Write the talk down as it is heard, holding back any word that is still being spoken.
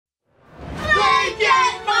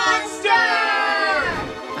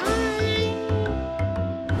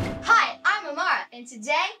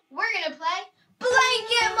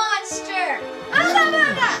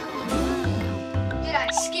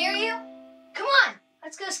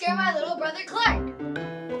scare my little brother Clark.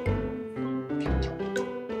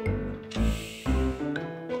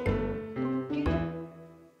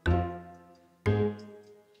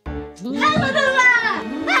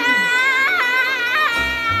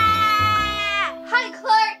 Hi,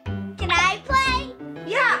 Clark. Can I play?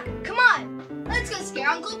 Yeah, come on. Let's go scare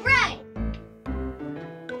Uncle Brian.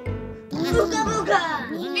 Booga booga!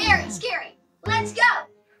 Very scary. Let's go.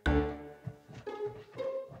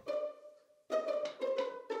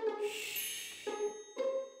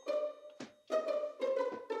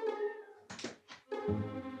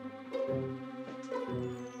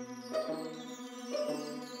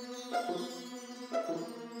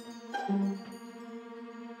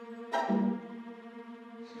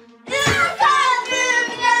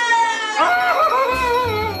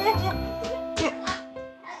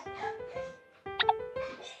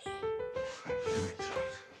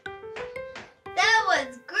 That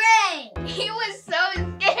was great! He was so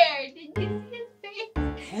scared. Did you see his face?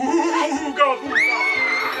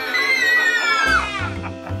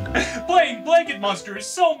 Playing Blanket Monster is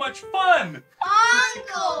so much fun!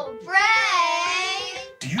 Uncle Brian!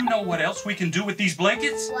 Do you know what else we can do with these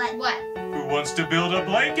blankets? What? Who wants to build a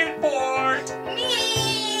blanket fort?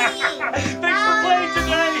 Me! Thanks for playing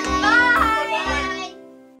today! Bye!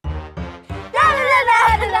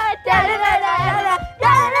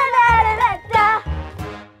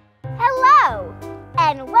 Hello,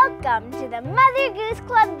 and welcome to the Mother Goose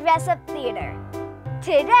Club Dress-Up Theater.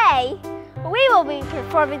 Today, we will be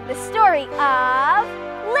performing the story of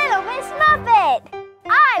Little Miss Muffet.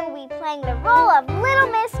 I will be playing the role of Little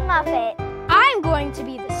Miss Muffet. I'm going to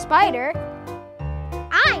be the spider.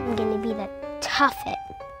 I'm going to be the Tuffet.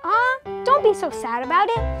 Don't be so sad about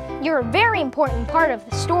it. You're a very important part of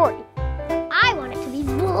the story. I want it to be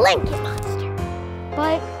Blanket Monster.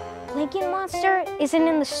 But Blanket Monster isn't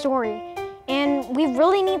in the story, and we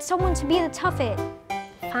really need someone to be the Tuffet.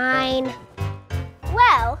 Fine.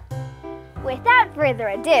 Well, without further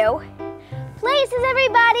ado, places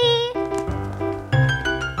everybody!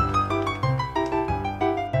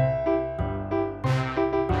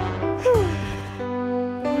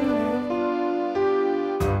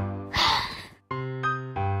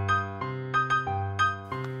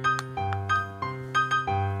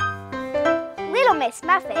 Little Miss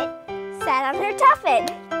Muffet sat on her tuffet,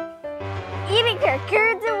 eating her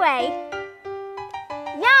curds away.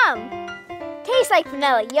 Yum! Tastes like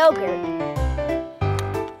vanilla yogurt.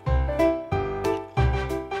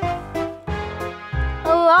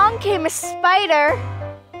 Along came a spider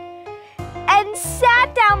and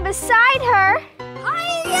sat down beside her.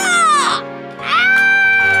 Hi-ya! Ah!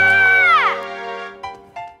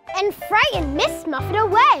 And frightened Miss Muffet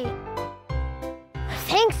away.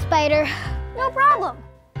 Thanks, Spider. No problem.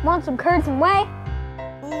 Want some curds and whey?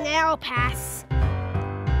 I'll pass.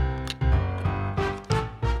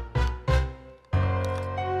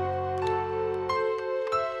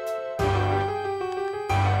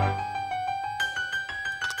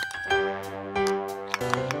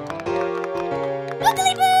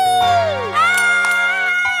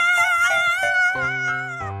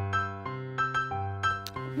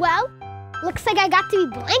 Well, looks like I got to be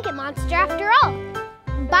Blanket Monster after all.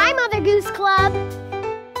 Bye, Mother Goose Club.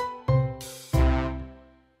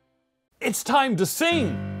 It's time to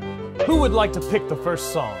sing! Who would like to pick the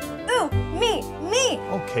first song? Ooh, me.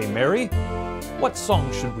 Okay, Mary. What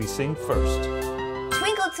song should we sing first?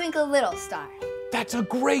 Twinkle, twinkle, little star. That's a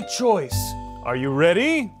great choice! Are you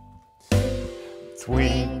ready?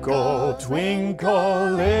 Twinkle,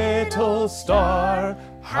 twinkle, little star,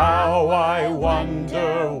 how I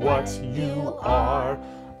wonder what you are,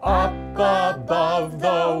 up above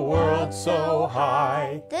the world so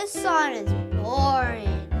high. This song is boring.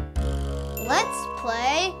 Let's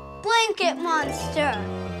play Blanket Monster.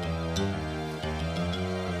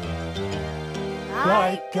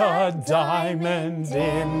 Like a diamond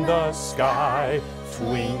in the sky,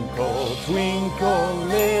 twinkle, twinkle,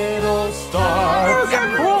 little star.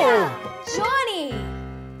 Whoa! Johnny!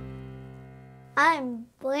 I'm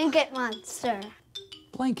Blanket Monster.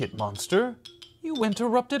 Blanket Monster, you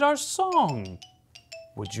interrupted our song.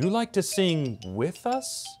 Would you like to sing with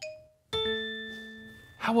us?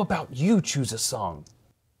 How about you choose a song?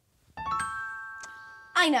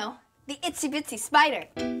 I know. The Itsy Bitsy Spider.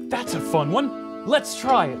 That's a fun one. Let's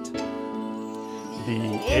try it.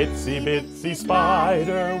 The itsy bitsy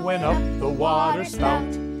spider went up the water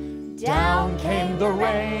spout. Down came the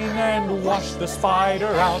rain and washed the spider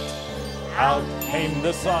out. Out came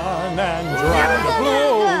the sun and dried the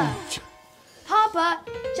blue. Papa,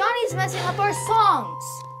 Johnny's messing up our songs.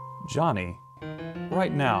 Johnny,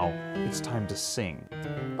 right now it's time to sing.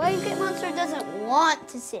 Blanket Monster doesn't want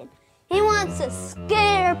to sing. He wants to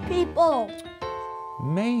scare people.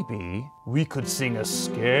 Maybe we could sing a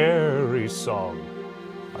scary song.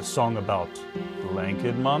 A song about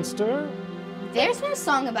Blanket Monster? There's no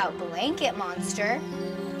song about Blanket Monster.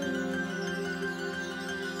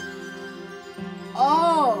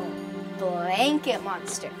 Oh, Blanket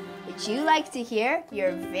Monster. Would you like to hear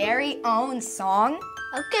your very own song?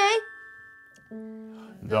 Okay.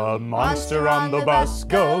 The monster on the bus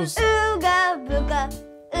goes. Ooga booga,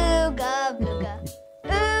 ooga booga,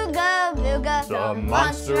 ooga booga. The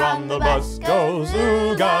monster on the bus goes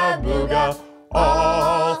ooga booga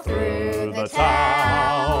all through the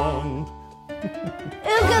town.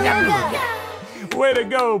 Ooga booga. Way to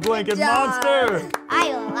go, Blanket Monster!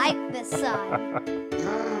 I like this song.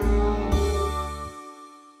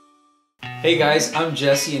 Hey guys, I'm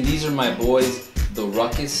Jesse and these are my boys, the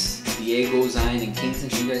Ruckus, Diego, Zion, and Kingston.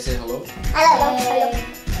 Can you guys say hello? Hello.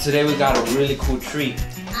 Today we got a really cool treat.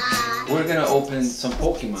 We're gonna open some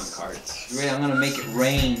Pokemon cards. You ready? I'm gonna make it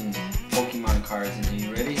rain Pokemon cards. And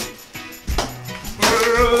you ready?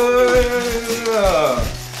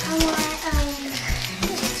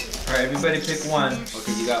 Alright, everybody pick one.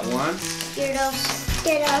 Okay, you got one?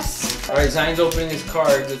 Gyarados. Alright, Zion's opening his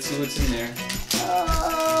cards. Let's see what's in there.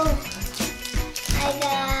 Oh, I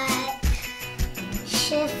got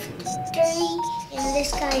Shifty, and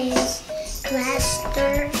this guy is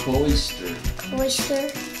Cloyster.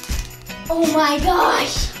 Oh my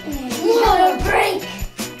gosh! What a break!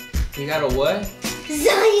 You got a what?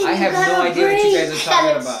 Zion, I have no idea what you guys are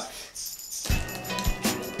talking about.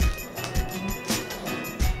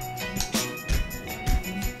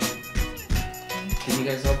 Can you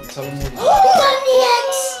guys help tell them what?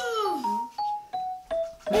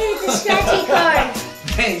 It's a scratchy card.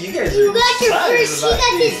 Man, you guys You are got your excited first. He about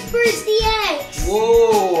got these. his first EX.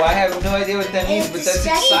 Whoa, I have no idea what that means, but that's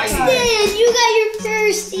exciting. Kingston, you got your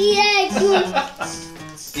first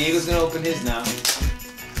EX. Diego's gonna open his now.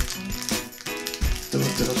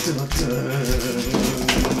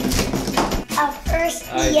 Our first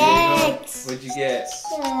Diego, EX. what'd you get?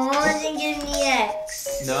 Oh, didn't give me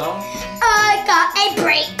EX. No? I got a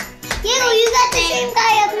break. You got the same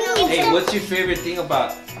guy as me. Hey, what's your favorite thing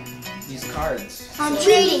about these cards?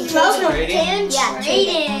 Trading. Trading? Yeah,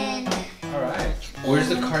 trading. Alright. Where's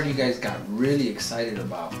the card you guys got really excited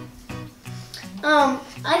about?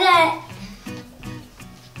 I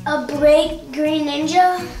got a break Green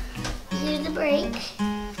Ninja. Here's the break.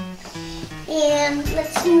 And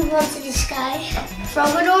let's move on to this guy.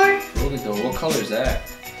 Frogador, What color is that?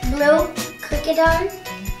 blue, Cricketon,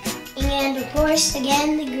 and of course,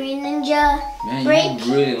 again, the Green Ninja Man, break.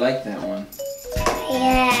 you really like that one.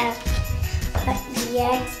 Yeah,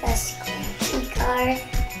 EX, a scratchy card.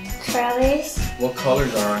 Travis, What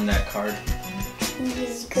colors are on that card?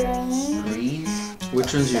 he's green. Green?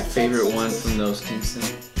 Which one's your favorite one from those, Kingston?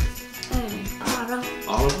 Auto.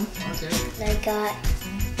 All of them? Okay. I got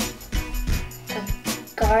a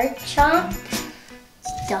guard chomp,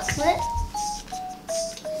 ducklet,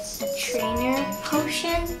 a trainer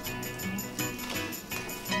potion,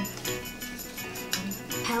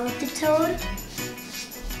 Palpitoad,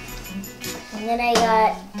 and then I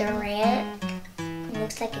got Durant. It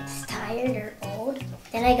looks like it's tired or old.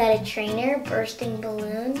 Then I got a trainer, bursting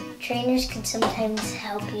balloon. Trainers can sometimes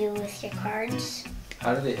help you with your cards.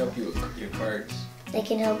 How do they help you with your cards? They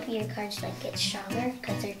can help your cards get stronger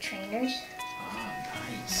because they're trainers. Ah,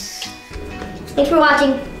 nice. Thanks for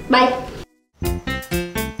watching. Bye.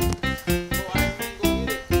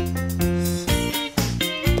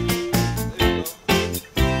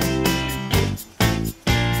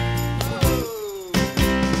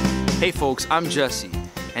 Hey folks, I'm Jesse,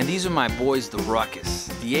 and these are my boys, the Ruckus,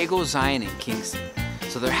 Diego, Zion, and Kingston.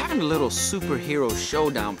 So they're having a little superhero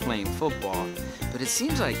showdown playing football, but it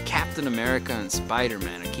seems like Captain America and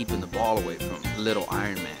Spider-Man are keeping the ball away from little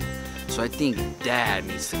Iron Man. So I think Dad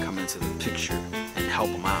needs to come into the picture and help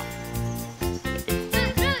him out.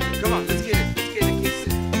 Come on, let's get it. Let's get it,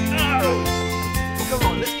 Kingston. Oh. Come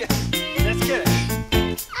on, let's get it. Let's get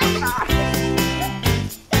it.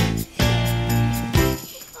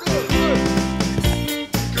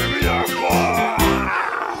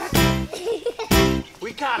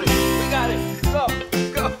 We got it. We got it. Go.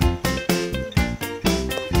 Go.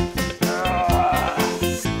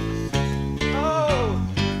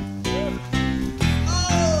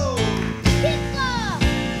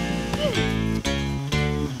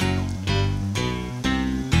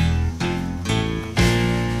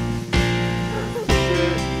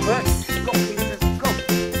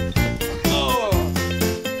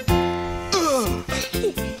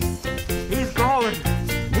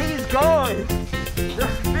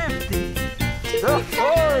 the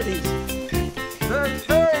 40s, the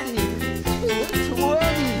 30s, the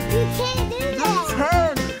 20s, You can't do the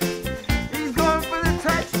that. 10. He's going for the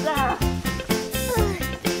touchdown.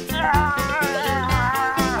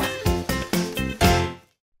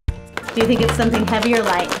 Do you think it's something heavy or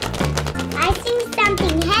light? I think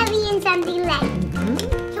something heavy and something light.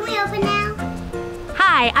 Can we open now?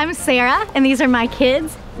 Hi, I'm Sarah, and these are my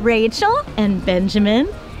kids, Rachel and Benjamin.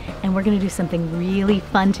 And we're gonna do something really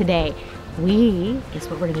fun today. Guess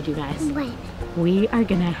what we're gonna do, guys? What? We are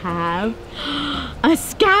gonna have a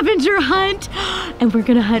scavenger hunt, and we're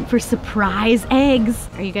gonna hunt for surprise eggs.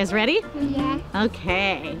 Are you guys ready? Yeah.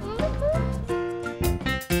 Okay.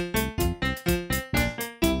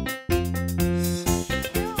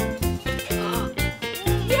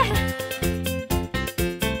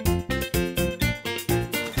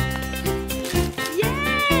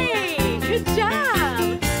 Yay! Good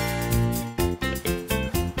job!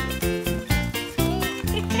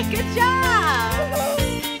 Good job!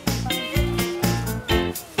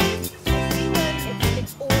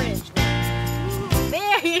 It's orange.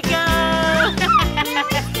 There you go!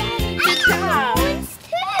 Good job!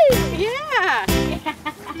 Yeah!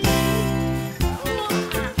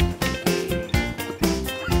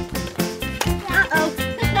 Uh-oh.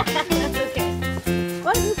 That's okay.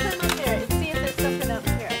 Why don't you climb up there and see if there's something up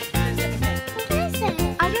here? If there's anything. What is it?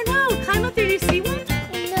 I don't know. Climb up there. Do you see one?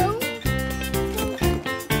 No.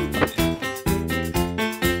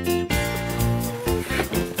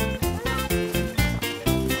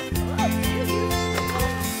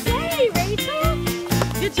 Yay, Rachel!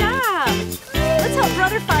 Good job! Let's help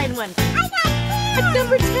brother find one. I got It's food.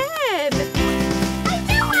 number 10! I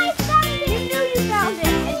knew I found it. You knew you found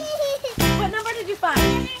it. What number did you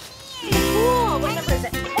find? Cool. What number is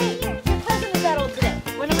it? Hey, your cousin is that old today.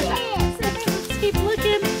 What number is that? Let's keep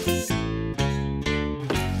looking.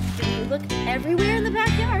 Did you look everywhere in the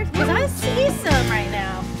backyard? Because I see some right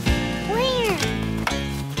now. Where?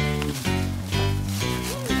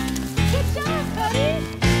 Good job, buddy.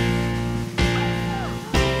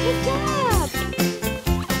 Good job.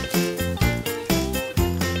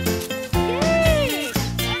 Yay!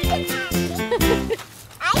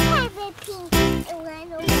 I have a pink one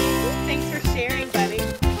over here. Thanks for sharing, buddy.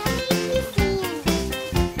 Let me see.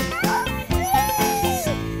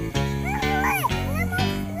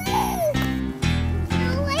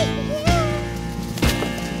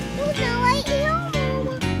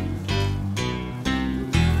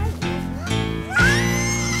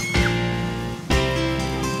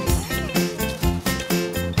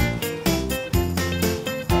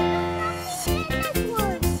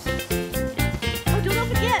 Oh, don't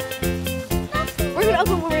open it yet. We're gonna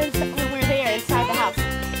open when we're there inside the house.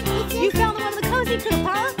 You found the one in the cozy coop,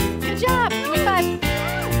 huh? Good job. Give me 5. You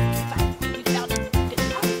found it. Good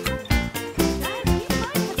job. Guys, you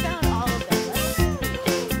might have found all of them.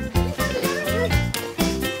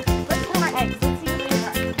 Let's pull our eggs. Let's see what they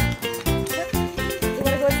are. You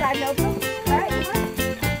wanna go inside and open them? All right, come on.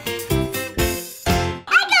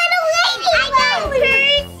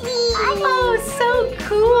 Oh, so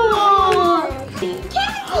cool!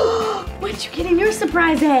 What'd you get in your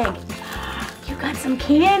surprise egg? You got some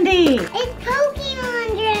candy. It's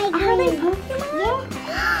Pokemon Dragon. Are they Pokemon?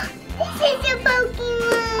 This is a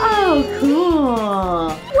Pokemon. Oh, cool.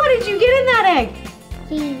 What did you get in that egg?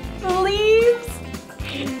 The leaves?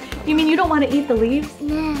 You mean you don't want to eat the leaves?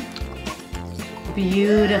 No.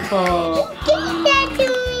 Beautiful. Give that to me.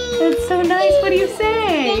 That's so nice. What do you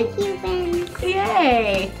say? Thank you, Ben.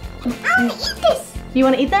 Yay. I want to eat this. You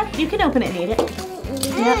want to eat that? You can open it and eat it.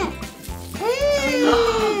 Yep.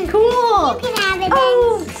 Mm. Cool. You can have it, Ben.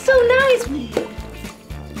 Oh, so nice.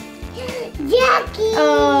 Yucky.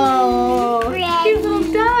 Oh, Red. cute little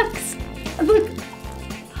ducks. Look.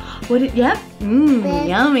 What it, yep. Mmm, Red.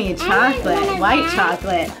 yummy chocolate. one of White that.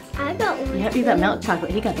 chocolate. I got one. Yep, you got milk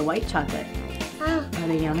chocolate. He got the white chocolate. Oh. Are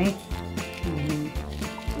they yummy? Mm.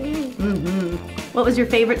 Mm-hmm. What was your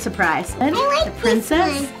favorite surprise? I like the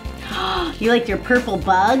princess. You liked your purple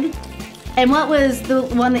bug? And what was the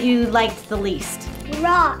one that you liked the least?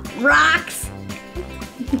 Rock. Rocks!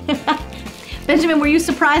 Benjamin, were you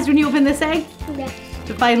surprised when you opened this egg? Yeah.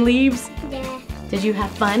 To find leaves? Yeah. Did you have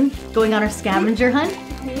fun going on our scavenger hunt?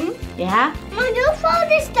 Yeah? Mom, don't throw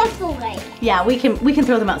this stuff away. Yeah, we can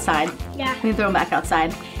throw them outside. Yeah. We can throw them back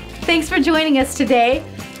outside. Thanks for joining us today.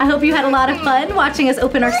 I hope you had a lot of fun watching us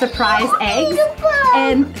open our surprise eggs.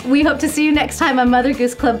 And we hope to see you next time on Mother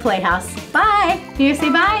Goose Club Playhouse. Bye! Can you say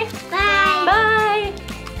bye? Bye. Bye!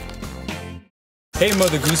 Hey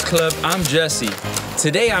Mother Goose Club, I'm Jesse.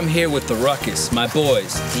 Today I'm here with the Ruckus, my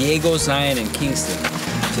boys, Diego, Zion, and Kingston.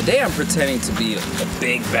 Today I'm pretending to be a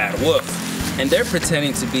big bad wolf. And they're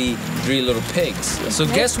pretending to be 3 little pigs. So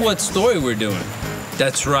guess what story we're doing?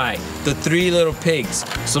 That's right, the 3 little pigs.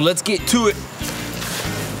 So let's get to it.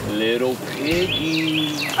 Little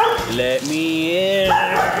piggy, let me in.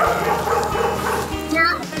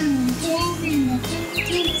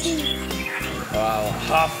 I'll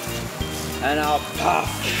huff and I'll puff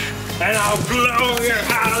and I'll blow your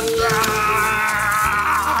house out.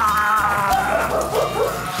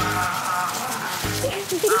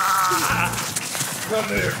 Come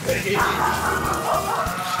here, piggy.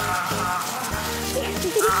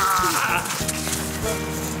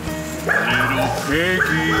 Little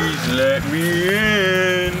piggies, let me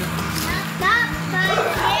in.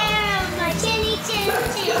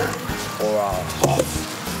 Or I'll huff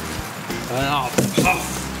and I'll puff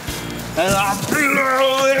and I'll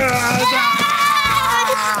blow your house out.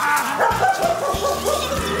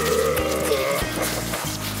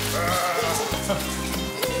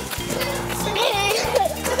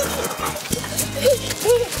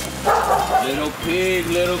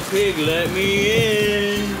 Little pig, let me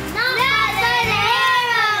in.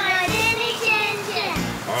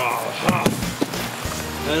 Or I'll huff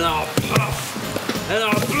and I'll puff and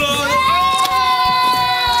I'll blow it.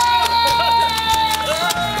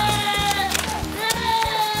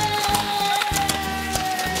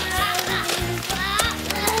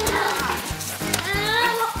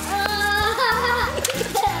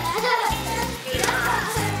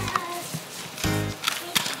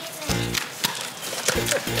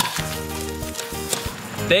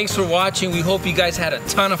 Thanks for watching. We hope you guys had a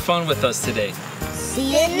ton of fun with us today.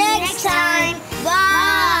 See you next time.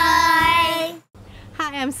 Bye.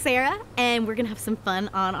 Hi, I'm Sarah, and we're gonna have some fun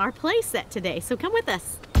on our play set today, so come with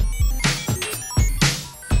us.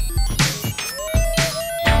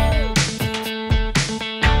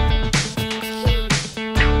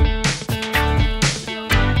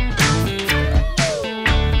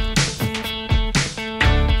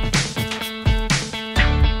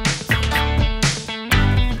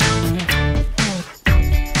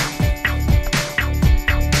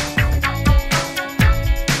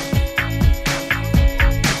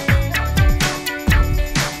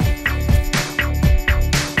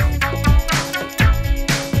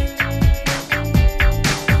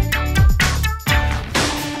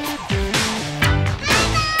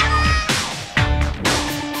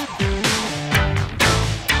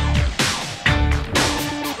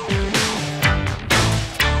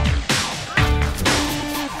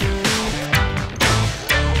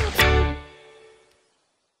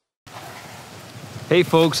 Hey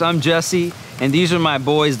folks, I'm Jesse, and these are my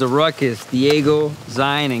boys, the Ruckus, Diego,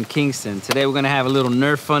 Zion, and Kingston. Today we're gonna have a little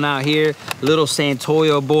Nerf fun out here, little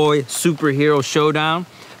Santoyo boy superhero showdown.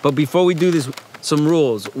 But before we do this, some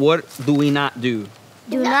rules. What do we not do?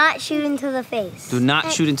 Do not shoot into the face. Do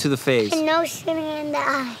not shoot into the face. And no shooting in the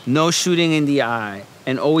eye. No shooting in the eye.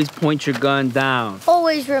 And always point your gun down.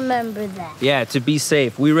 Always remember that. Yeah, to be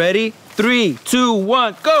safe. We ready? 3, 2,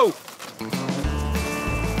 1, go!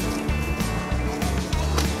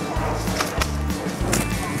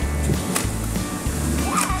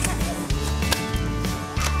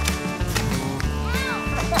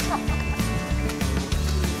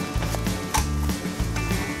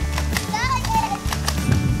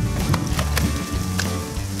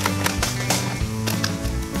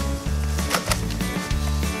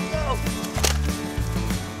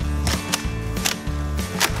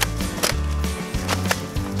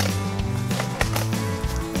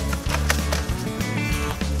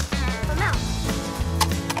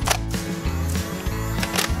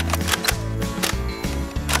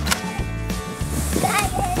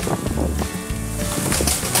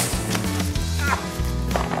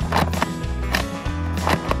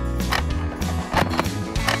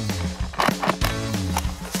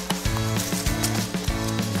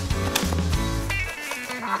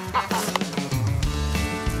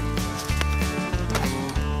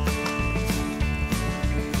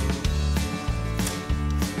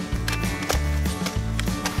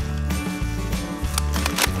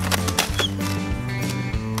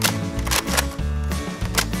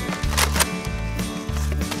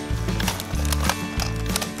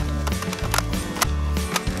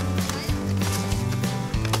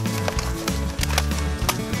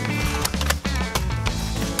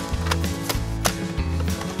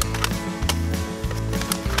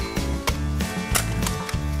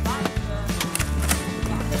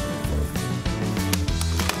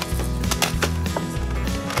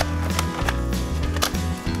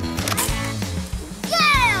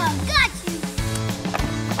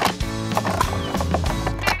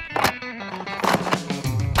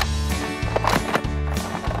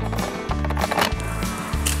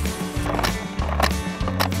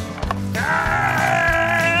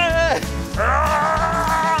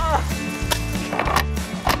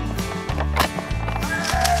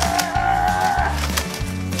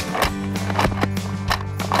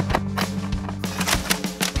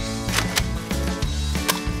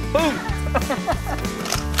 Boom!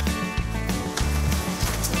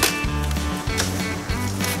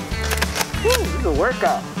 Woo, this is a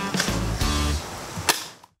workout.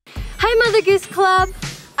 Hi, Mother Goose Club.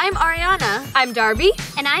 I'm Ariana. I'm Darby,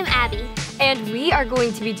 And I'm Abby. and we are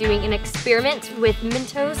going to be doing an experiment with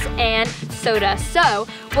Mentos and soda. So,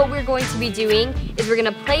 what we're going to be doing is we're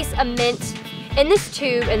gonna place a mint in this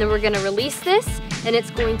tube, and then we're gonna release this, and it's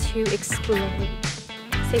going to explode.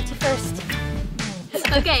 Safety first.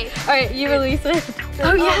 Okay. All right, you release it.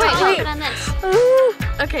 Oh yeah. Wait, put on this.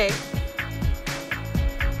 Okay.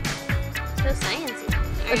 So sciencey.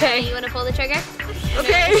 Alright, Okay. You want to pull the trigger?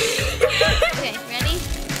 Okay. Okay, ready?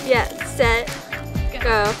 Yeah. Set.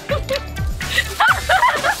 Go.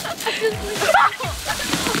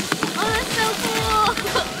 Oh, that's so cool.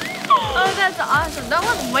 Oh, that's awesome. That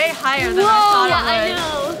one's way higher than I Whoa, thought Yeah, I it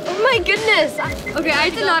know. Oh my goodness. Okay, I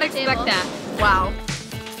did not expect Table. that. would. Wow.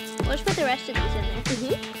 We'll just put the rest of these in there.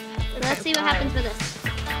 So let's see what fine. happens for this.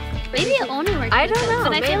 Maybe it only works I with don't Coke, know,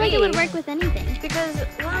 but I feel like it would maybe. work with anything. Because,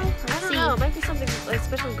 well, I don't see. know. It might be something like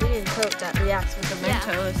special ingredient Coke that reacts with the Yeah.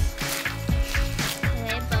 Mentos.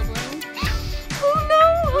 Okay, bubbling. Oh no!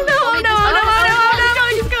 Oh no! Oh no! Oh no! Oh no!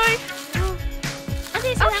 Keep going!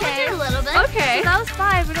 Okay, so that went through a little bit. Okay. So that was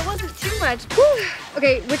 5, but it wasn't too much.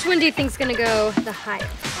 Okay, which one do you think's gonna go the highest?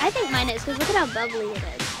 I think mine is, because look at how bubbly it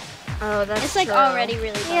is. Oh, that's It's like true. already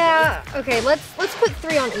really bubbly. Yeah. Okay, let's put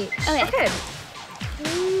 3 on each. Okay. Okay.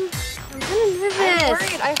 I'm kind of I'm nervous.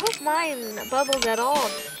 worried. I hope mine bubbles at all.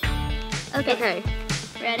 Okay. Okay,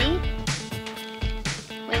 Ready?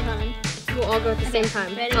 Wait, hold on. we'll all go at the same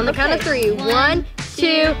time. ready? On the count of Okay. 3. 1,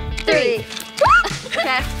 2, 3.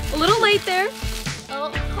 Okay. A little late there.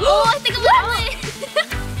 Oh, I think I'm gonna win.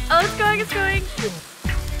 Oh, it's going. It's going.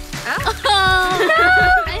 Oh,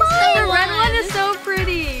 I The still red won. one is so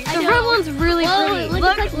pretty. I The know. red one's really Whoa, pretty.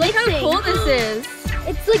 look, it's like how mixing. cool this is.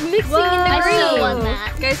 It's like mixing Whoa. in the I green. still won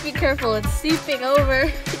that. Guys, be careful. It's seeping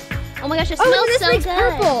over. Oh my gosh, it Oh, smells this so makes good.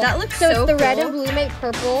 purple. That looks so so it's the red cool. and blue make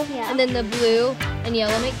purple, Yeah. and then the blue and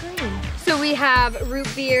yellow make green. So we have root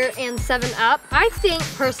beer and 7-Up. I think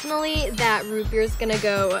personally that root beer is gonna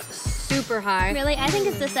go super high. Really? I think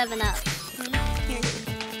it's the 7-Up. Here.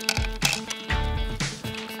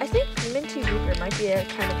 I think minty root beer might be a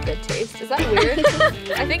kind of good taste. Is that weird?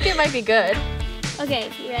 I think it might be good. Okay,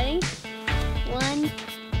 you ready? 1,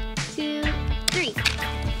 2, 3.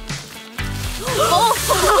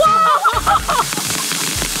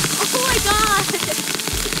 Oh my god!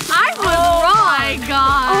 I was wrong. my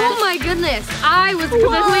god. Oh my goodness, I was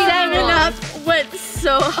completely wrong. Went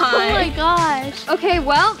so Oh high. my gosh! Okay,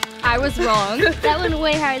 well, I was wrong. That went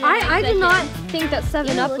way higher than I I did expected. not think that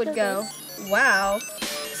 7-Up look would at go. Wow.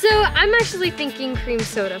 So I'm actually thinking cream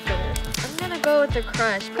soda for this. I'm gonna go with the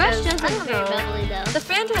Crush. Crush because, doesn't I don't very know. bubbly though. The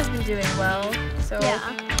Fanta has been doing well, so Yeah.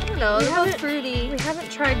 I don't know. We They're both haven't- fruity. We haven't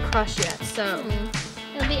tried Crush yet, so.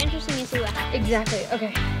 It'll be interesting to see what happens. Exactly,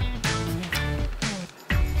 okay.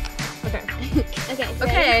 Okay. Okay.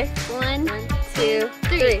 Okay. 1, 2,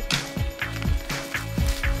 3. 3.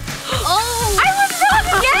 Oh! I was wrong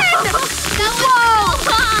again! That was so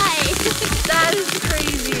high! That is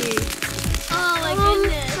crazy. Oh my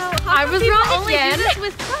goodness. I was wrong again.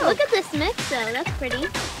 With Coke? Look at this mix though, that's pretty.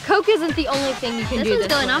 Coke isn't the only thing you can This do one's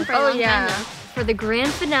going on for a Oh, long yeah. time For the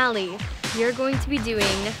grand finale, we are going to be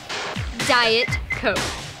doing Diet Coke.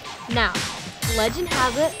 Now, legend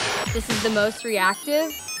has it, this is the most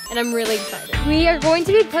reactive, and I'm really excited. We are going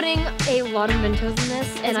to be putting a lot of Mentos in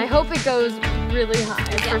this, and I hope it goes really high.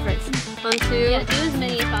 Yeah. Perfect. 1, 2, though. Yeah, do as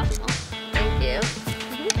many as possible. Thank you.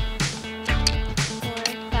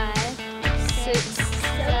 4, 5, 6,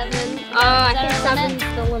 7. Oh, I think Is that our 7's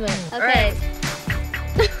the limit. Okay. Alright.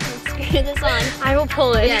 Let's screw this on. I will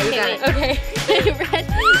pull it. Yeah, you got it. Okay. Okay, ready?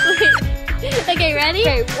 Wait. Okay, ready?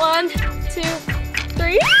 Okay, 1, 2,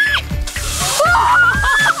 3.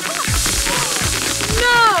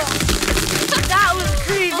 No! That was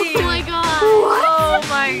crazy. Oh my god. Oh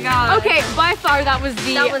my god. Okay, by far that was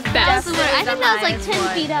the That was best. That was the word. I think that was like highest 10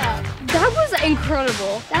 one. feet up. That was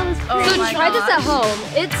incredible. That was Oh crazy. So my try this gosh. at home.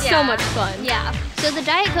 It's so Yeah. much fun. Yeah. So the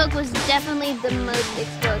Diet Coke was definitely the most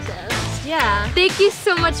explosive. Yeah. Thank you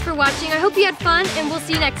so much for watching. I hope you had fun, and we'll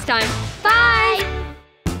see you next time. Bye!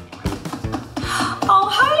 Oh,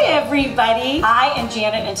 hi everybody. I am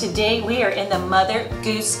Janet and today we are in the Mother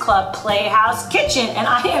Goose Club Playhouse kitchen and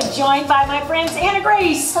I am joined by my friends Anna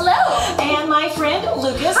Grace. Hello. And my friend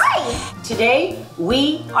Lucas. Hi. Today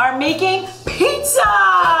we are making pizza.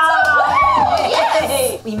 Yes.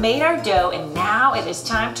 right. We made our dough and now it is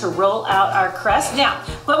time to roll out our crust. Now,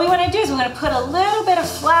 what we want to do is we're going to put a little bit of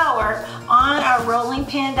flour on our rolling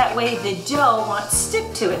pin. That way the dough won't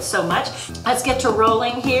stick to it so much. Let's get to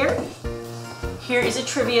rolling here. Here is a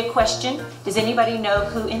trivia question. Does anybody know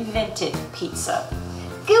who invented pizza?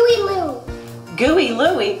 Gooey Lou. Gooey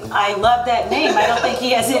Louie, I love that name. I don't think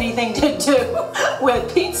he has anything to do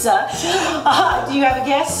with pizza. Do you have a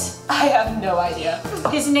guess? I have no idea.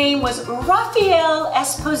 His name was Raphael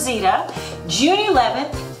Esposito, June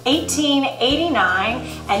 11th, 1889,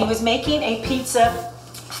 and he was making a pizza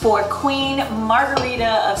for Queen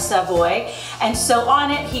Margherita of Savoy. And so on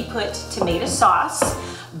it, he put tomato sauce,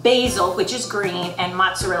 basil, which is green, and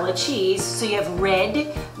mozzarella cheese. So you have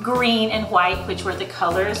red, green, and white, which were the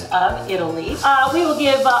colors of Italy. We will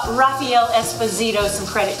give Raphael Esposito some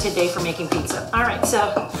credit today for making pizza. All right,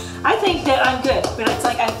 so I think that I'm good, but it's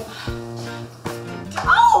like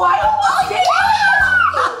oh, I don't like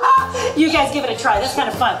it! You guys give it a try, that's kind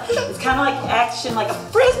of fun. It's kind of like action, like a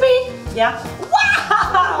frisbee. Yeah?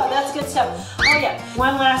 Wow, that's good stuff. Oh yeah,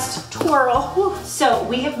 one last twirl. Whew. So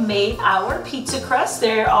we have made our pizza crust.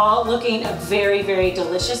 They're all looking very, very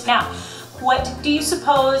delicious. Now, what do you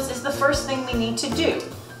suppose is the first thing we need to do?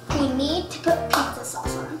 We need to put pizza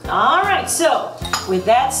sauce on. All right, so with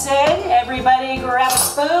that said, everybody grab a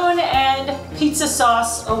spoon and pizza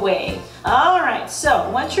sauce away. All right, so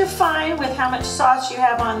once you're fine with how much sauce you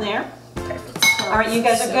have on there, all right, you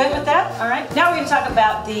guys are good with that? All right, now we're going to talk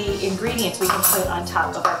about the ingredients we can put on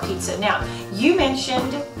top of our pizza. Now, you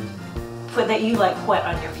mentioned that you like what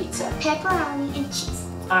on your pizza? Pepperoni and cheese.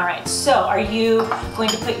 All right, so are you going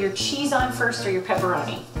to put your cheese on first or your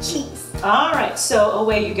pepperoni? Cheese. All right, so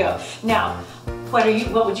away you go. Now, what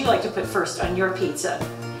would you like to put first on your pizza?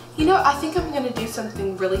 You know, I think I'm gonna do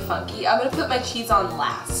something really funky. I'm gonna put my cheese on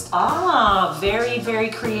last. Ah, very, very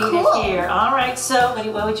creative here. All right, so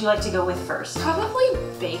what would you like to go with first? Probably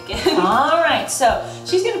bacon. All right, so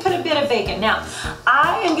she's gonna put a bit of bacon. Now,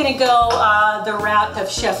 I am gonna go the route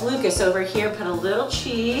of Chef Lucas over here, put a little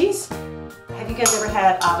cheese. Have you guys ever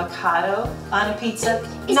had avocado on a pizza?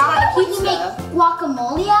 Not on a pizza. You make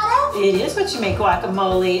guacamole out of? It is what you make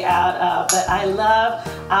guacamole out of, but I love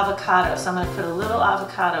avocado, so I'm gonna put a little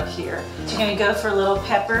avocado here. You're gonna go for a little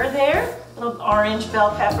pepper there, a little orange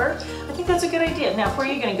bell pepper. I think that's a good idea. Now, where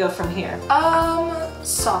are you gonna go from here?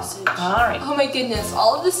 Sausage. All right. Oh my goodness,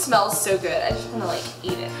 all of this smells so good. I just wanna like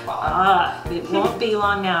eat it. It won't be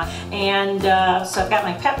long now. And so I've got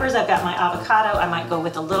my peppers, I've got my avocado. I might go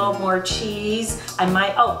with a little more cheese. I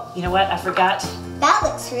might, oh, you know what, I forgot. That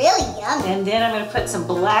looks really yummy. And then I'm gonna put some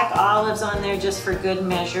black olives on there just for good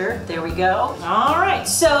measure. There we go. All right,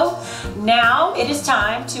 so now it is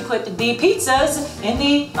time to put the pizzas in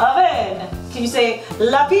the oven. Can you say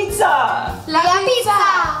la pizza? La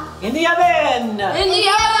pizza. In the oven. In the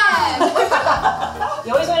oven!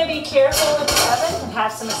 You always want to be careful with the oven and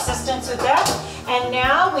have some assistance with that. And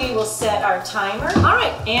now we will set our timer. All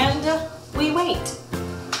right, and we wait.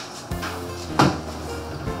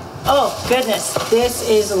 Oh goodness, this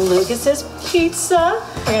is Lucas's pizza.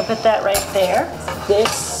 We're gonna put that right there.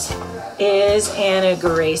 This is Anna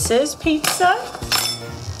Grace's pizza.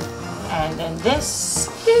 And then this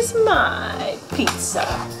is my pizza.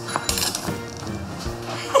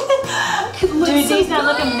 Do these not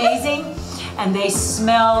look amazing? And they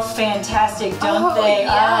smell fantastic, don't they?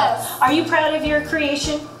 Yes. Are you proud of your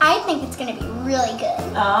creation? I think it's gonna be really good.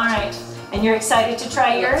 All right. And you're excited to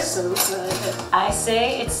try yours? So good. I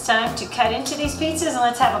say it's time to cut into these pizzas and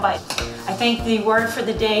let's have a bite. I think the word for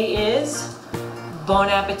the day is bon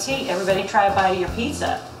appetit. Everybody try a bite of your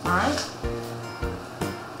pizza. All right?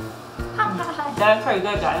 That's pretty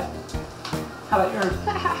good, guys. How about yours?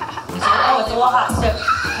 Oh, it's a little hot. So,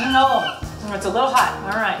 no, it's a little hot.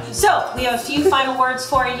 All right. So we have a few final words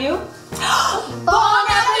for you. Bon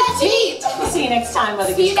appetit! We'll see you next time,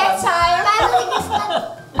 Mother See Goose you next Club. time. Bye,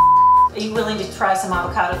 Lucas. Are you willing to try some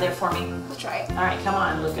avocado there for me? We'll try it. All right, come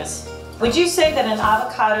on, Lucas. Would you say that an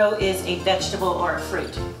avocado is a vegetable or a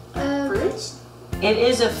fruit? Fruit? It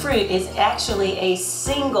is a fruit. It's actually a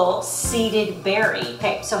single seeded berry.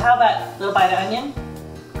 Okay, so how about a little bite of onion?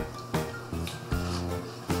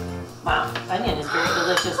 Wow, onion is very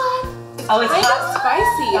delicious. Oh, it's Kind hot. of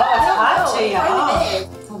spicy. Oh, it's hot to you. Kind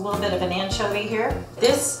of is. A little bit of an anchovy here.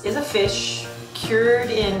 This is a fish cured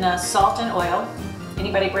in salt and oil.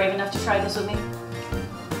 Anybody brave enough to try this with me?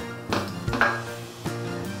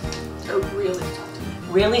 Oh, really salty.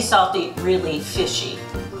 Really salty, really fishy.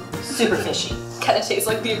 Super fishy. Kind of tastes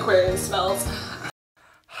like the aquarium smells.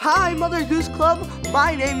 Hi, Mother Goose Club.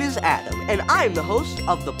 My name is Adam, and I'm the host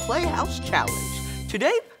of the Playhouse Challenge.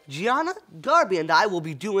 Today, Gianna, Darby, and I will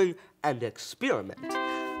be doing and experiment.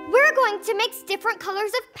 We're going to mix different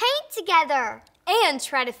colors of paint together. And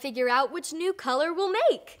try to figure out which new color we'll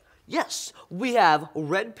make. Yes, we have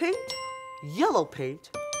red paint, yellow paint,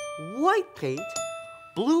 white paint,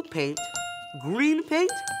 blue paint, green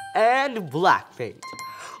paint, and black paint.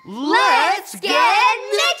 Let's get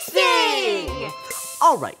mixing!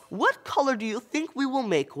 All right, what color do you think we will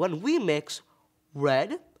make when we mix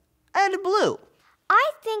red and blue?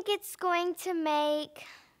 I think it's going to make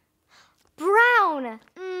brown.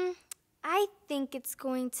 I think it's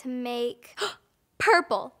going to make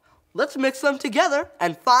purple. Let's mix them together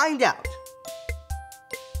and find out.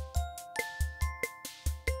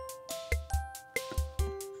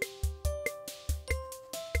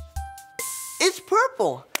 It's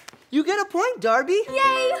purple. You get a point, Darby.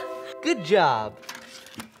 Yay! Good job.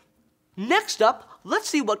 Next up, let's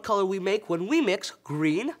see what color we make when we mix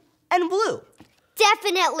green and blue.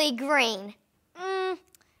 Definitely green.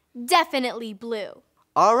 Definitely blue.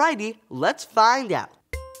 Alrighty, let's find out.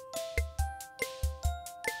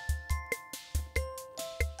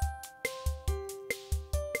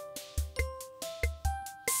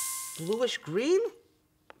 Bluish green?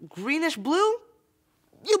 Greenish blue?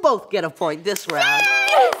 You both get a point this round.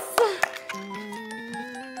 Yes!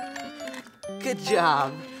 Good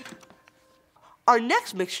job. Our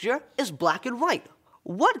next mixture is black and white.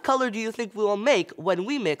 What color do you think we will make when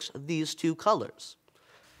we mix these two colors?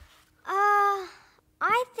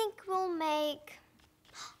 I think we'll make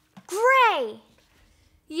gray.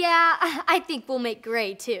 Yeah, I think we'll make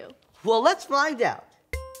gray too. Well, let's find out.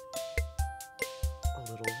 A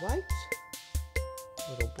little white,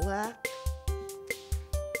 a little black.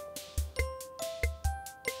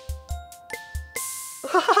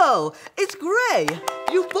 Oh, it's gray.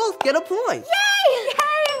 You both get a point. Yay!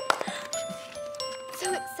 Yay!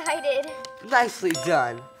 So excited. Nicely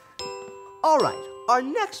done. All right, our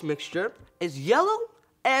next mixture is yellow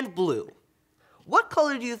and blue. What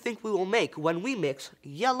color do you think we will make when we mix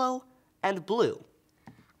yellow and blue?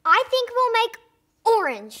 I think we'll make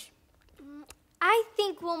orange. I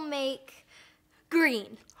think we'll make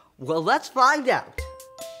green. Well, let's find out.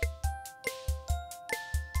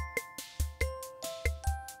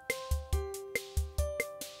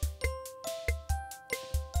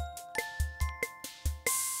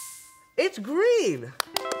 It's green.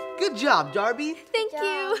 Good job, Darby. Thank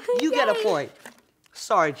you. You get a point.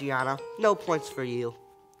 Sorry, Gianna. No points for you.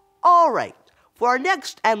 All right. For our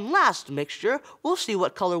next and last mixture, we'll see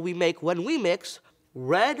what color we make when we mix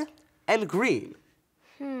red and green.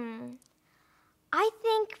 I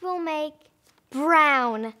think we'll make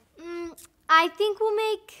brown. I think we'll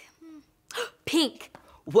make pink.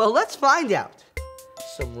 Well, let's find out.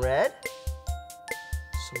 Some red,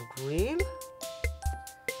 some green.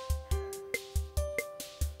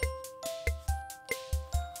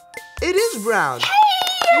 It is brown.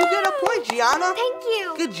 Hey! You get a point, Gianna. Thank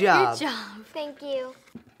you. Good job. Good job. Thank you.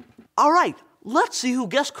 All right, let's see who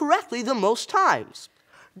guessed correctly the most times.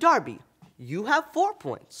 Darby, you have 4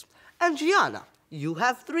 points. And Gianna, you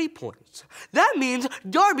have 3 points. That means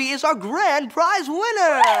Darby is our grand prize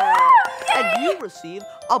winner. And you receive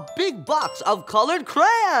a big box of colored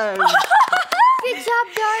crayons. Good job,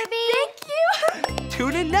 Darby. Thank you.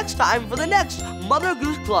 Tune in next time for the next Mother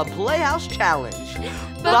Goose Club Playhouse Challenge.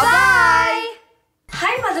 Bye-bye.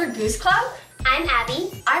 Hi, Mother Goose Club. I'm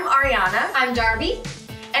Abby. I'm Ariana. I'm Darby.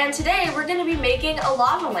 And today we're going to be making a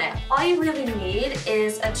lava lamp. All you really need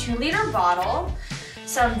is a 2-liter bottle,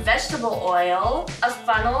 some vegetable oil, a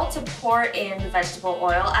funnel to pour in the vegetable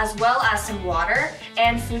oil, as well as some water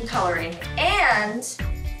and food coloring, and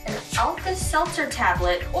an Alka-Seltzer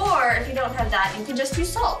tablet, or if you don't have that, you can just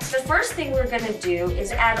use salt. The first thing we're going to do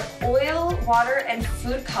is add oil, water, and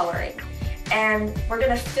food coloring. And we're going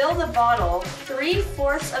to fill the bottle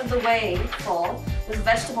 3/4 of the way full with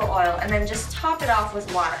vegetable oil, and then just top it off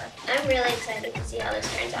with water. I'm really excited to see how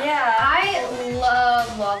this turns out. Yeah. I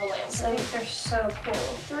love lava lamps. I think they're so cool.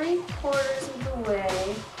 3/4 of the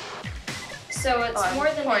way. So it's more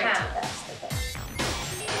than half.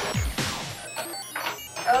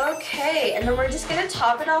 Okay, and then we're just gonna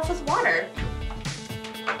top it off with water.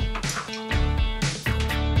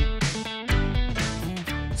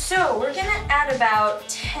 So we're gonna add about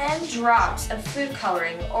 10 drops of food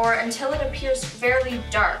coloring, or until it appears fairly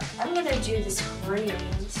dark. I'm gonna do this green,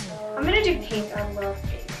 so I'm gonna do pink. I love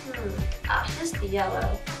pink. just the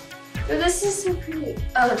yellow. Oh, this is so pretty.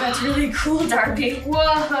 Oh, that's really cool, Darby.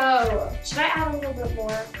 Whoa. Should I add a little bit more?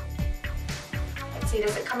 Let's see,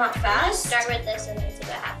 does it come out fast? Start with this and then see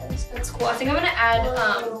what happens. That's cool. I think I'm gonna add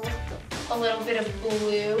a little bit of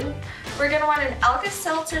blue. we're gonna want an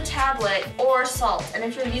Alka-Seltzer tablet or salt. And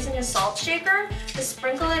if you're using a salt shaker, just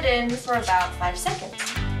sprinkle it in for about 5 seconds.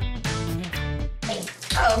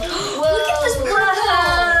 Oh, whoa, look at this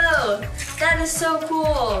purple! Whoa, that is so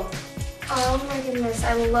cool. Oh my goodness,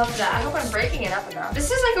 I love that. I hope I'm breaking it up enough.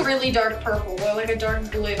 This is like a really dark purple or like a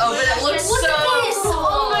dark blue. Oh, but it looks look so at this. cool.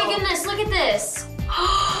 Oh my goodness, look at this.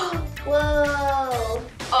 Whoa.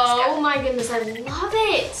 Oh my goodness, I love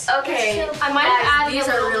it. Okay, I might have added these a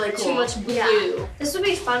are little really cool. too much blue. Yeah. This would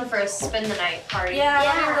be fun for a spend the night party. Yeah,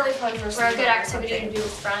 that'd be really fun For a good activity to do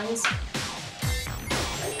with friends.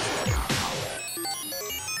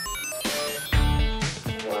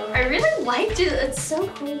 I really liked it. It's so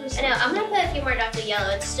cool. I know, I'm gonna put a few more dots of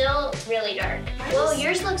yellow. It's still really dark. Whoa,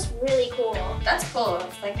 yours looks really cool. That's cool.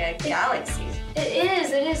 It's like a galaxy.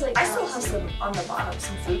 It is like I still have some on the bottom,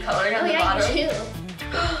 some food coloring on the yeah, bottom. you do.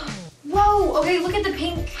 Whoa, okay, look at the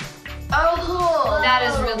pink. Oh, cool. That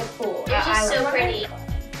is really cool. Yours I is so love it. pretty.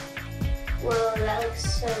 Whoa, that looks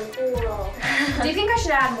so cool. Do you think I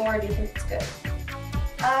should add more or do you think it's good?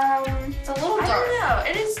 It's a little dark. I don't know.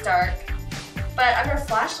 It is dark. But under a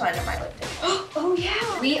flashlight, it might look different. Oh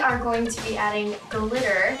yeah. We are going to be adding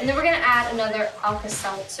glitter, and then we're gonna add another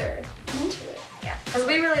Alka-Seltzer into it. Yeah, because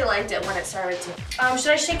we really liked it when it started to.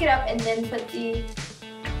 Should I shake it up and then put the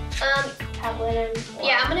tablet in?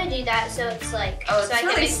 Yeah, I'm gonna do that so it's like. Oh, so it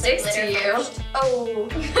really mix the sticks to glitter you. first. Oh.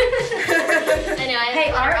 I know. I Hey,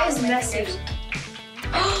 have glitter all ours is over my messy. fingers.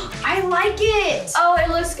 I like it. Oh, it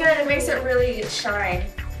looks good. It makes it really shine.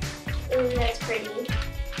 Ooh, that's pretty.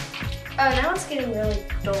 Oh, now it's getting really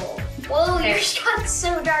dull. Whoa, Okay. yours got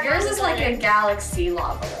so dark. Yours is like a galaxy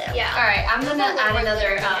lava lamp. Yeah. All right, I'm gonna add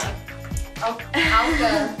another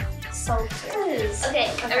Alka-Seltzer.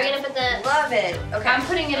 Okay, are we gonna put the? Love it. Okay. I'm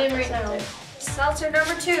putting it in right now. Seltzer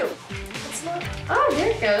number 2. It's not. Oh,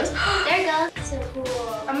 there it goes. There you go. So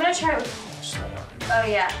cool. I'm gonna try it with the flashlight on. Oh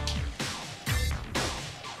yeah.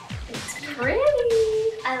 It's pretty.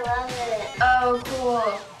 I love it. Oh cool.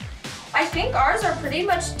 I think ours are pretty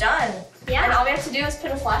much done. Yeah. And all we have to do is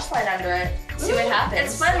put a flashlight under it. See what happens.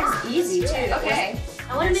 It's fun. It's easy too. Okay.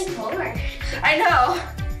 I want to make more. I know.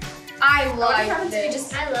 I What like happens if you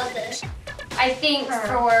this. I love this. I think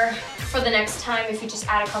for the next time, if you just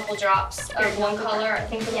add a couple drops of one color, I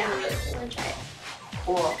think it'll be really cool. I'm gonna try it.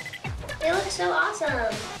 Cool. They look so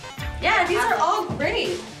awesome. Yeah, these are all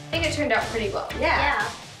great. I think it turned out pretty well. Yeah.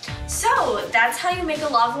 So that's how you make a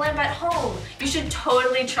lava lamp at home. You should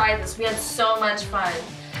totally try this. We had so much fun.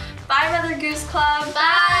 Bye, Mother Goose Club.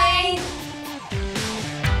 Bye.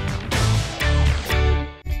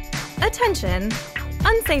 Attention!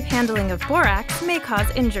 Unsafe handling of borax may cause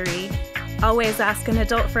injury. Always ask an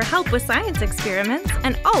adult for help with science experiments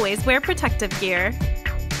and always wear protective gear.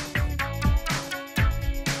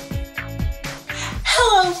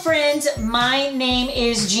 Hello friends, my name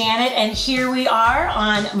is Janet and here we are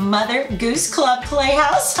on Mother Goose Club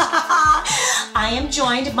Playhouse. I am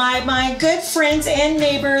joined by my good friends and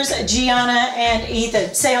neighbors, Gianna and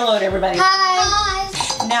Ethan. Say hello to everybody.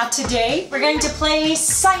 Hi. Now today we're going to play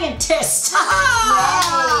scientist.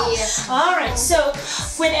 All right, so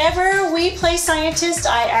whenever we play scientist,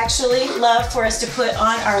 I actually love for us to put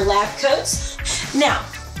on our lab coats. Now,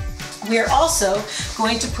 we're also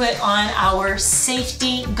going to put on our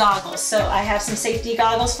safety goggles. So I have some safety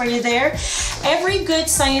goggles for you there. Every good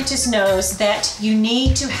scientist knows that you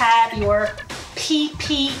need to have your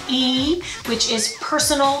PPE, which is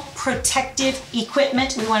personal protective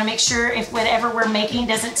equipment. We want to make sure if whatever we're making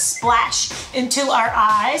doesn't splash into our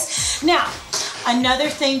eyes. Now, another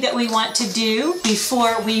thing that we want to do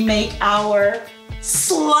before we make our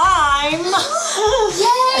slime.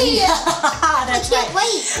 Yay! That's I can't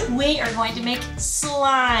right. We are going to make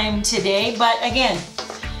slime today, but again,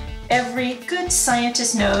 every good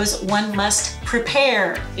scientist knows one must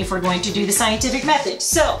prepare if we're going to do the scientific method.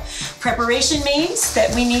 So, preparation means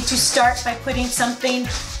that we need to start by putting something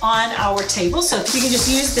on our table. So if you can just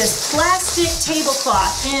use this plastic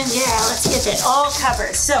tablecloth, and yeah, let's get that all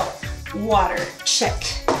covered. So, water, check.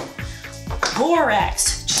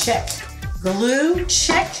 Borax, check. Glue,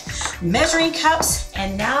 check. Measuring cups,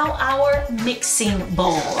 and now our mixing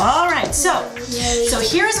bowl. All right, so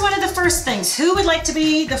here's one of the first things. Who would like to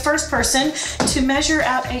be the first person to measure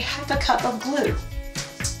out a half a cup of glue?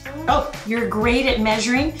 Oh, you're great at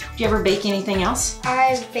measuring. Do you ever bake anything else?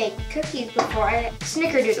 I've baked cookies before.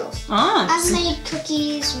 Snickerdoodles. I've made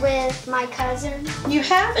cookies with my cousin. You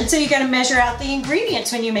have? And so you gotta measure out the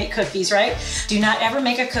ingredients when you make cookies, right? Do not ever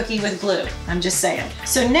make a cookie with glue. I'm just saying.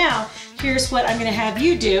 So now, here's what I'm gonna have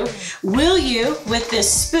you do. Will you, with this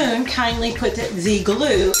spoon, kindly put the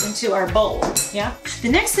glue into our bowl, yeah? The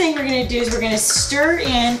next thing we're gonna do is we're gonna stir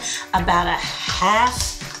in about a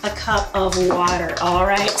half a cup of water, all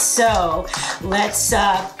right? So let's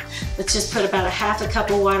just put about a half a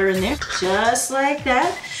cup of water in there, just like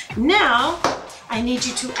that. Now, I need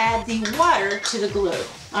you to add the water to the glue,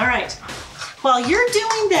 all right? While you're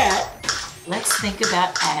doing that, let's think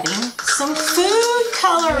about adding some food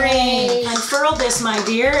coloring. Yay. Unfurl this, my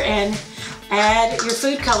dear, and add your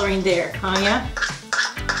food coloring there. Oh, yeah?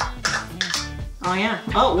 Oh, yeah.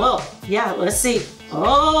 Oh, whoa. Yeah, let's see.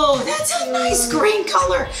 Oh, that's a nice green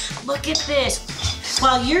color. Look at this.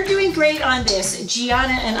 While you're doing great on this,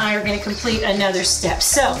 Gianna and I are going to complete another step.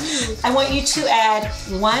 So I want you to add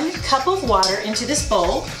 1 cup of water into this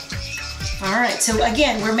bowl. All right, so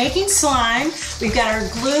again, we're making slime. We've got our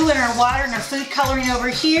glue and our water and our food coloring over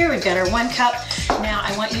here. We've got our 1 cup. Now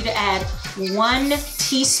I want you to add 1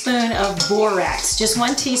 teaspoon of borax. Just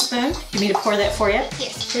 1 teaspoon. You need me to pour that for you?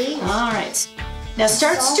 Yes, please. All right. Now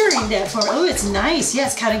start stirring that for me. Oh, it's nice. Yeah,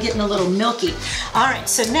 it's kind of getting a little milky. All right,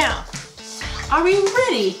 so now, are we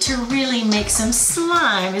ready to really make some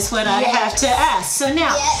slime is what I have to ask. So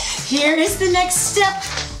now, here is the next step.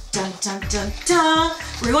 Dun, dun, dun, dun.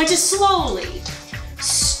 We're going to slowly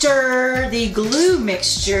stir the glue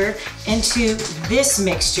mixture into this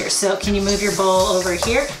mixture. So can you move your bowl over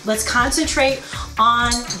here? Let's concentrate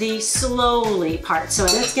on the slowly part. So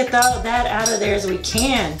let's get that out of there as we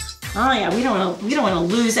can. Oh yeah, we don't want to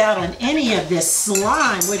lose out on any of this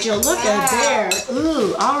slime. Would you look at there?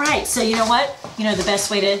 Ooh, all right. So you know what? You know the best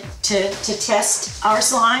way to test our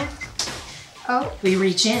slime? Oh. We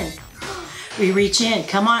reach in. We reach in.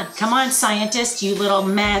 Come on, scientist, you little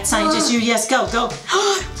mad scientist. You, yes, go.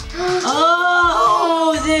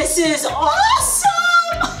 Oh, this is awesome!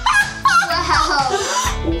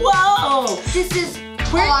 Wow. Whoa! This is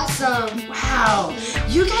awesome. Wow,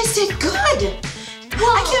 you guys did good.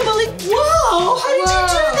 I can't believe, whoa, how did you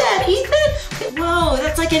do that, Ethan? Whoa,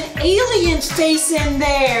 that's like an alien face in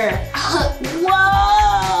there.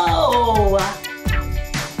 Whoa!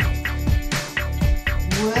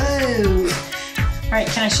 Whoa. All right,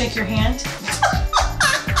 can I shake your hand?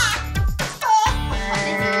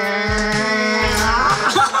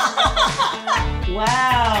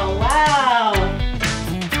 Wow, wow.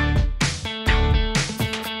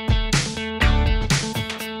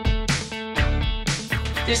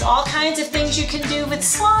 There's all kinds of things you can do with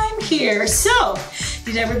slime here. So,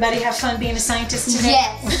 did everybody have fun being a scientist today?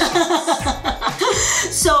 Yes.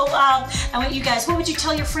 So, I want you guys, what would you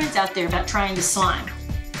tell your friends out there about trying the slime?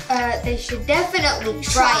 They should definitely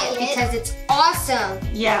try it because it's awesome.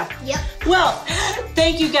 Yeah. Yep. Well,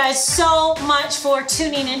 thank you guys so much for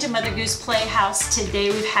tuning into Mother Goose Playhouse today.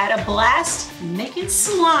 We've had a blast making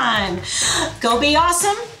slime. Go be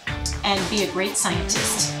awesome and be a great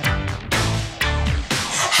scientist.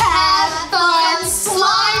 Have fun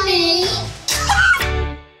slimy!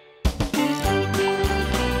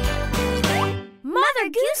 Mother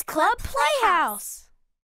Goose Club Playhouse.